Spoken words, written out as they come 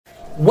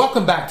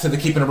Welcome back to the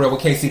Keeping It Real with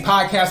KC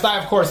podcast.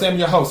 I, of course, am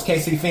your host,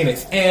 KC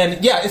Phoenix.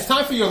 And yeah, it's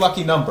time for your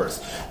lucky numbers.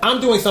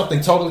 I'm doing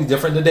something totally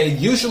different today.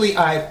 Usually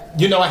I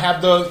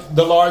have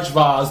the large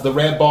vase, the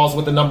red balls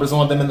with the numbers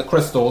on them and the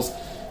crystals,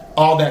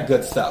 all that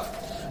good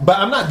stuff. But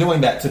I'm not doing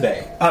that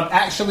today. I'm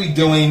actually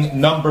doing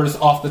numbers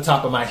off the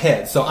top of my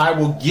head. So I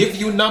will give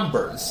you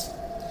numbers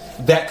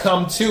that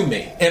come to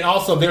me. And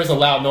also there's a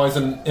loud noise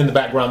in the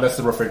background. That's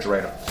the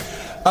refrigerator.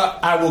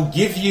 I will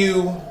give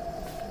you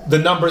the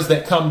numbers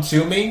that come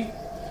to me,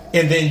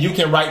 and then you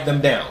can write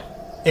them down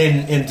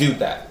and do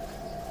that.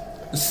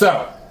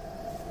 So,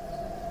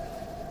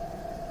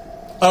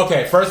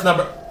 okay, first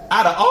number.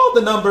 Out of all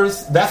the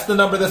numbers, that's the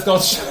number that's going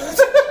to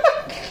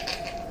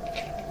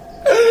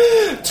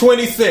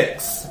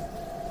 26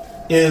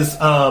 is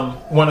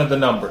one of the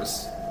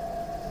numbers.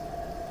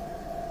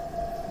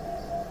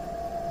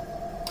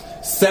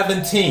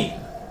 17.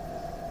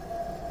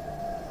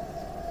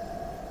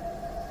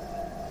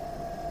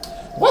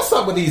 What's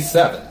up with these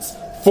sevens?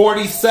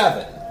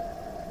 47.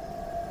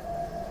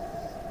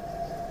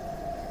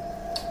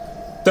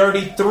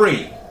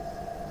 33.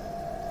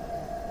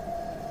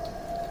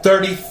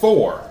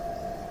 34.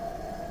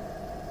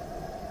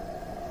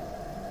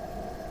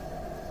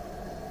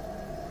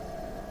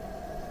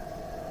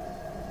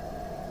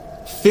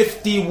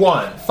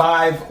 51.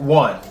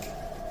 51.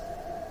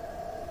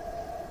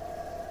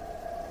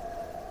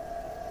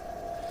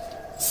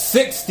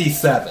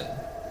 67.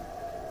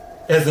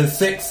 As in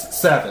 6,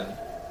 7.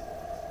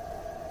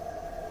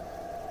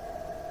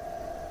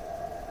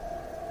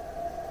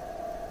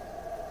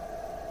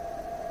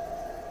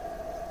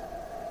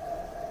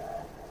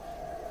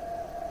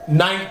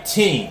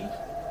 19.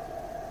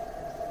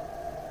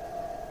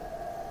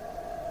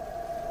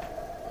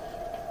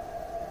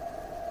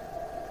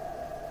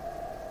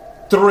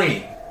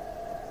 3.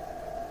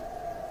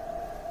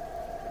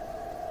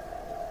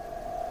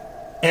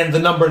 And the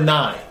number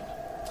 9.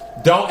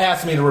 Don't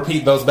ask me to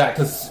repeat those back,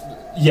 because,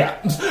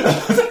 yeah.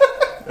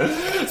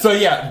 So,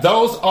 yeah,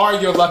 those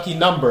are your lucky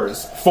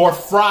numbers for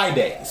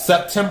Friday,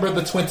 September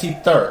the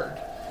 23rd.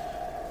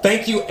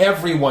 Thank you,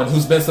 everyone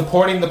who's been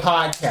supporting the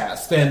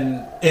podcast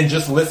and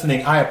just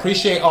listening. I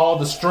appreciate all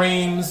the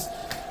streams,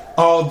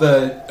 all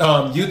the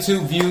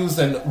YouTube views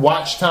and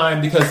watch time,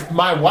 because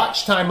my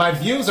watch time, my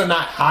views are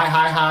not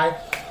high.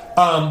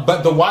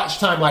 But the watch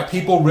time, like,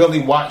 people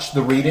really watch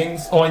the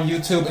readings on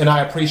YouTube, and I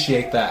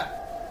appreciate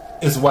that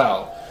as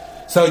well.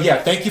 So,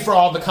 yeah, thank you for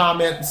all the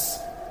comments.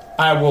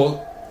 I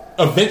will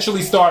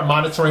eventually start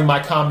monitoring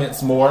my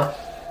comments more,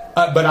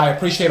 but I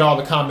appreciate all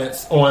the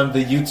comments on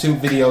the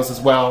YouTube videos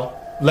as well.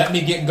 Let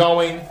me get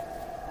going.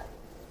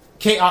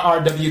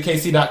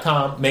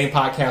 KIRWKC.com, main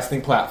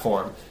podcasting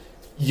platform.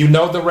 You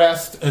know the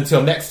rest.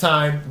 Until next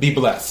time, be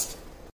blessed.